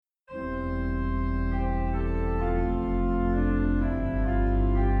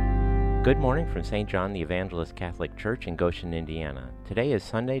Good morning from St. John the Evangelist Catholic Church in Goshen, Indiana. Today is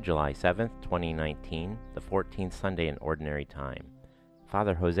Sunday, July 7th, 2019, the 14th Sunday in Ordinary Time.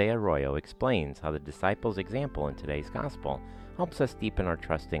 Father Jose Arroyo explains how the disciples' example in today's Gospel helps us deepen our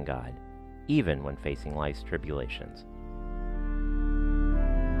trust in God, even when facing life's tribulations.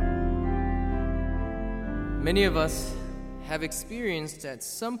 Many of us have experienced at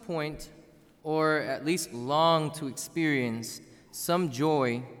some point, or at least long to experience, some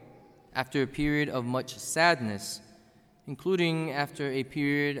joy after a period of much sadness, including after a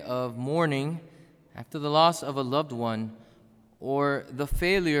period of mourning, after the loss of a loved one, or the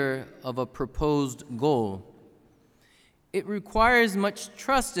failure of a proposed goal. It requires much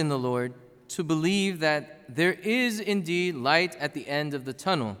trust in the Lord to believe that there is indeed light at the end of the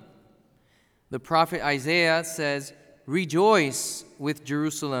tunnel. The prophet Isaiah says, "Rejoice with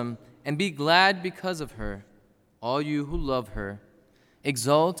Jerusalem and be glad because of her, all you who love her.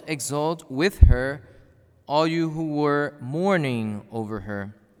 Exult, exult with her, all you who were mourning over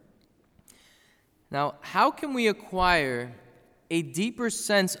her." Now, how can we acquire a deeper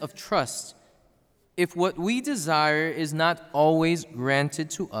sense of trust if what we desire is not always granted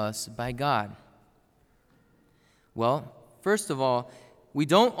to us by God? Well, first of all, we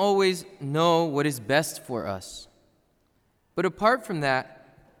don't always know what is best for us. But apart from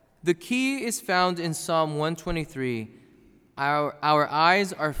that, the key is found in Psalm 123. Our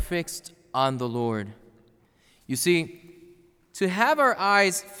eyes are fixed on the Lord. You see, to have our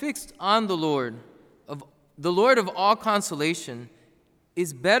eyes fixed on the Lord of all consolation,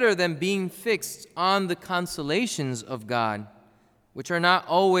 is better than being fixed on the consolations of God, which are not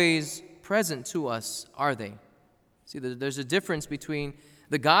always present to us, are they? See, there's a difference between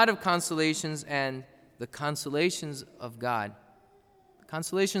the God of consolations and the consolations of God. The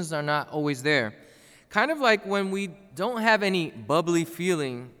consolations are not always there. Kind of like when we don't have any bubbly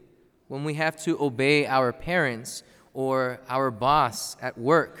feeling when we have to obey our parents or our boss at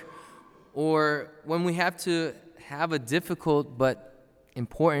work, or when we have to have a difficult but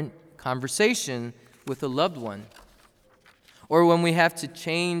important conversation with a loved one, or when we have to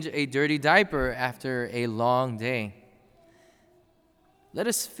change a dirty diaper after a long day. Let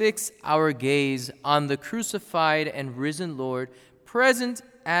us fix our gaze on the crucified and risen Lord present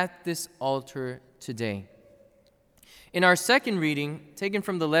at this altar today. In our second reading, taken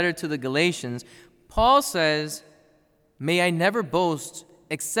from the letter to the Galatians, Paul says, "May I never boast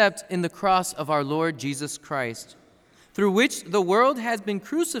except in the cross of our Lord Jesus Christ, through which the world has been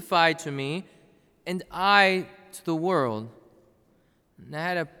crucified to me, and I to the world." And I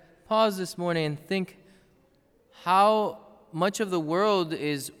had to pause this morning and think how much of the world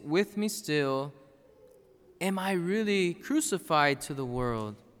is with me still. Am I really crucified to the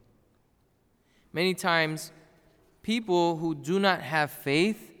world? Many times, people who do not have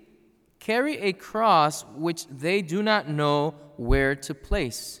faith carry a cross which they do not know where to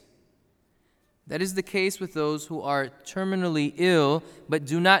place. That is the case with those who are terminally ill but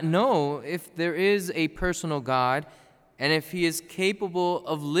do not know if there is a personal God and if He is capable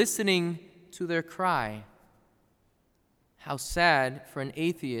of listening to their cry. How sad for an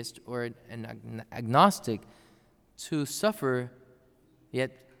atheist or an agnostic to suffer,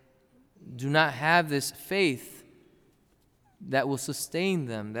 yet do not have this faith that will sustain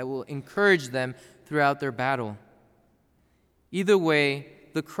them, that will encourage them throughout their battle. Either way,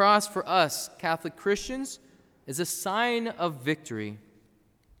 the cross for us, Catholic Christians, is a sign of victory.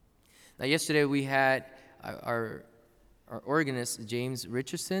 Now, yesterday we had our organist, James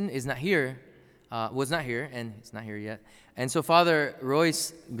Richardson, was not here, and he's not here yet. And so Father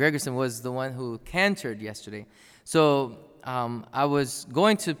Royce Gregerson was the one who cantored yesterday. So I was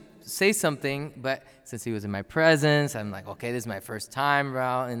going to say something, but since he was in my presence, I'm like, okay, this is my first time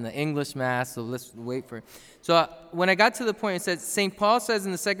around in the English Mass, so let's wait for it. So when I got to the point, it said, St. Paul says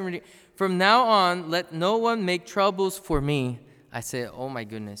in the second reading, "From now on, let no one make troubles for me." I said, oh my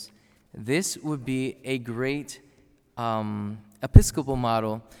goodness, this would be a great Episcopal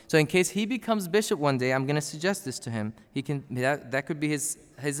model. So in case he becomes bishop one day, I'm going to suggest this to him. That could be his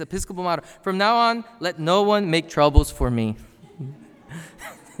Episcopal model. "From now on, let no one make troubles for me."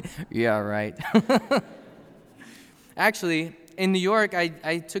 Yeah, right. Actually, in New York,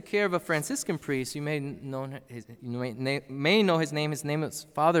 I took care of a Franciscan priest. You may know his name. His name is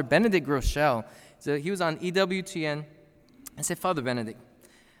Father Benedict Groeschel. So he was on EWTN. I said, "Father Benedict,"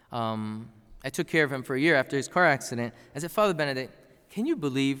 I took care of him for a year after his car accident. I said, "Father Benedict, can you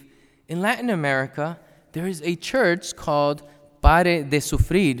believe in Latin America there is a church called Pare de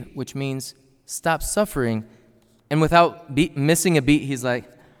Sufrir, which means stop suffering?" And without missing a beat, he's like,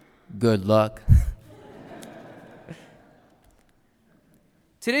 "Good luck."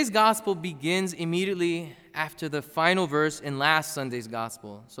 Today's gospel begins immediately after the final verse in last Sunday's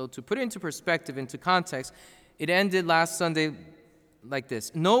gospel. So to put it into perspective, into context, it ended last Sunday like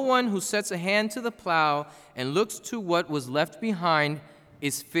this. No one who sets a hand to the plow and looks to what was left behind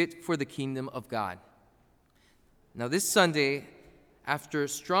is fit for the kingdom of God. Now this Sunday, after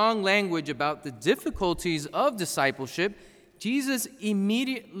strong language about the difficulties of discipleship, Jesus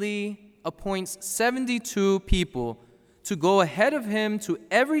immediately appoints 72 people to go ahead of him to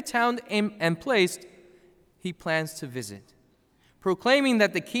every town and place he plans to visit, proclaiming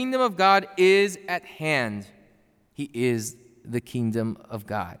that the kingdom of God is at hand. He is the kingdom of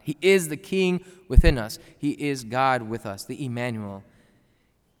God. He is the King within us. He is God with us, the Emmanuel.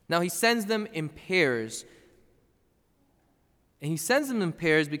 Now he sends them in pairs. And he sends them in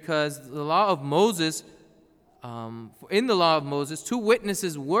pairs because the law of Moses, in the law of Moses, 2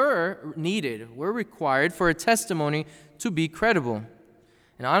 witnesses were needed, were required for a testimony to be credible.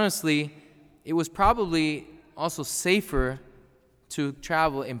 And honestly, it was probably also safer to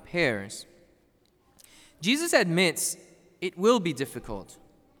travel in pairs. Jesus admits it will be difficult.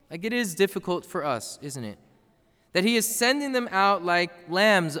 Like it is difficult for us, isn't it? That he is sending them out like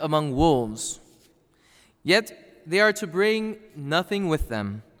lambs among wolves. Yet they are to bring nothing with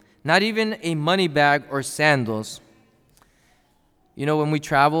them, not even a money bag or sandals. You know, when we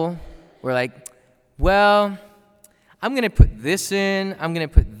travel, we're like, well, I'm going to put this in, I'm going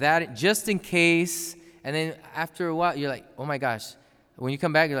to put that in, just in case. And then after a while, you're like, oh my gosh. When you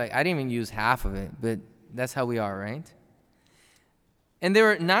come back, you're like, I didn't even use half of it. But that's how we are, right? And they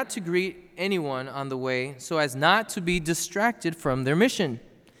were not to greet anyone on the way so as not to be distracted from their mission.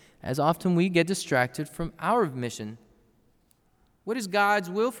 As often we get distracted from our mission. What is God's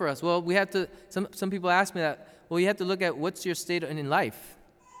will for us? Well, we have to, some people ask me that, well, you have to look at what's your state in life.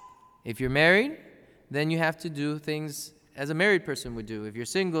 If you're married, then you have to do things as a married person would do. If you're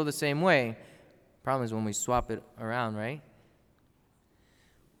single, the same way. Problem is when we swap it around, right?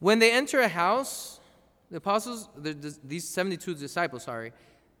 When they enter a house, the apostles, these 72 disciples,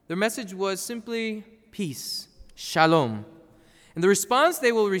 their message was simply peace, shalom. And the response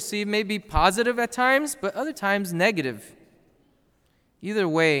they will receive may be positive at times, but other times negative. Either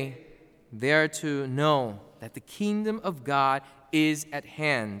way, they are to know that the kingdom of God is at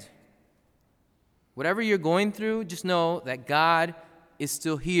hand. Whatever you're going through, just know that God is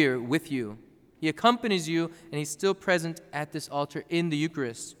still here with you. He accompanies you, and he's still present at this altar in the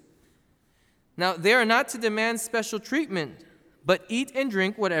Eucharist. Now, they are not to demand special treatment, but eat and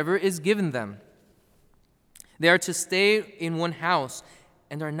drink whatever is given them. They are to stay in one house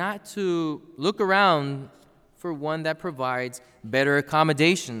and are not to look around for one that provides better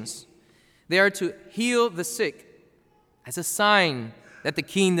accommodations. They are to heal the sick as a sign that the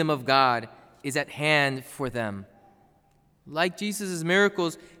kingdom of God is at hand for them. Like Jesus'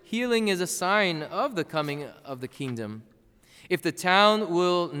 miracles, healing is a sign of the coming of the kingdom. If the town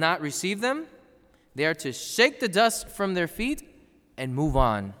will not receive them, they are to shake the dust from their feet and move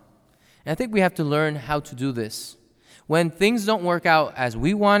on. And I think we have to learn how to do this. When things don't work out as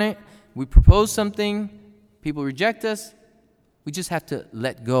we want it, we propose something, people reject us, we just have to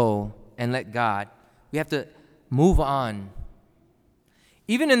let go and let God. We have to move on.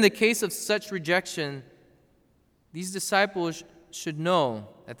 Even in the case of such rejection, these disciples should know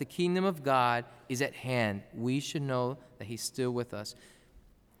that the kingdom of God is at hand. We should know that he's still with us.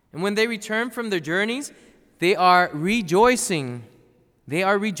 And when they return from their journeys, they are rejoicing. They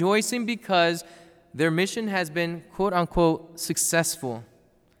are rejoicing because their mission has been, quote unquote, successful.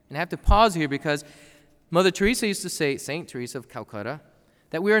 And I have to pause here because Mother Teresa used to say, Saint Teresa of Calcutta,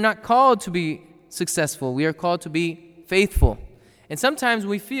 that we are not called to be successful. We are called to be faithful. And sometimes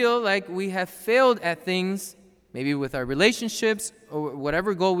we feel like we have failed at things, maybe with our relationships or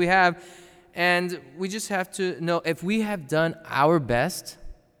whatever goal we have, and we just have to know if we have done our best,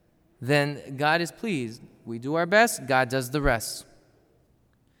 then God is pleased. We do our best, God does the rest.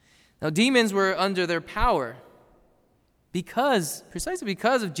 Now, demons were under their power precisely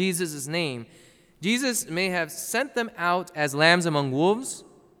because of Jesus' name. Jesus may have sent them out as lambs among wolves,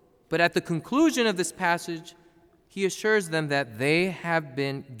 but at the conclusion of this passage, he assures them that they have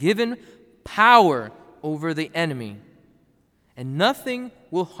been given power over the enemy, and nothing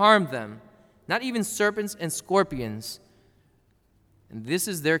will harm them, not even serpents and scorpions. And this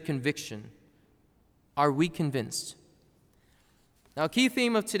is their conviction. Are we convinced? Now, a key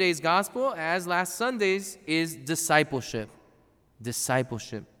theme of today's gospel, as last Sunday's, is discipleship.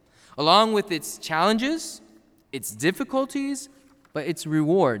 Discipleship. Along with its challenges, its difficulties, but its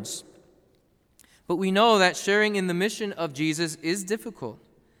rewards. But we know that sharing in the mission of Jesus is difficult.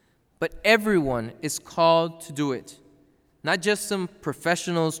 But everyone is called to do it. Not just some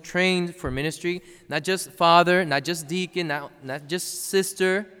professionals trained for ministry, not just father, not just deacon, not just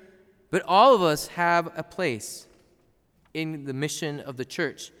sister, but all of us have a place in the mission of the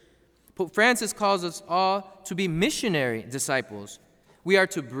church. Pope Francis calls us all to be missionary disciples. We are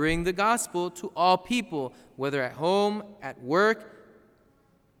to bring the gospel to all people, whether at home, at work,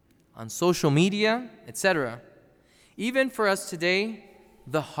 on social media, etc. Even for us today,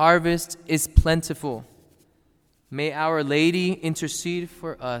 the harvest is plentiful. May Our Lady intercede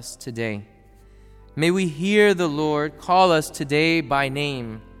for us today. May we hear the Lord call us today by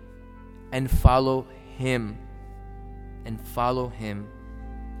name and follow Him.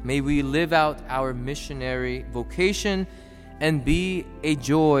 May we live out our missionary vocation and be a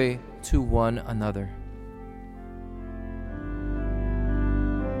joy to one another.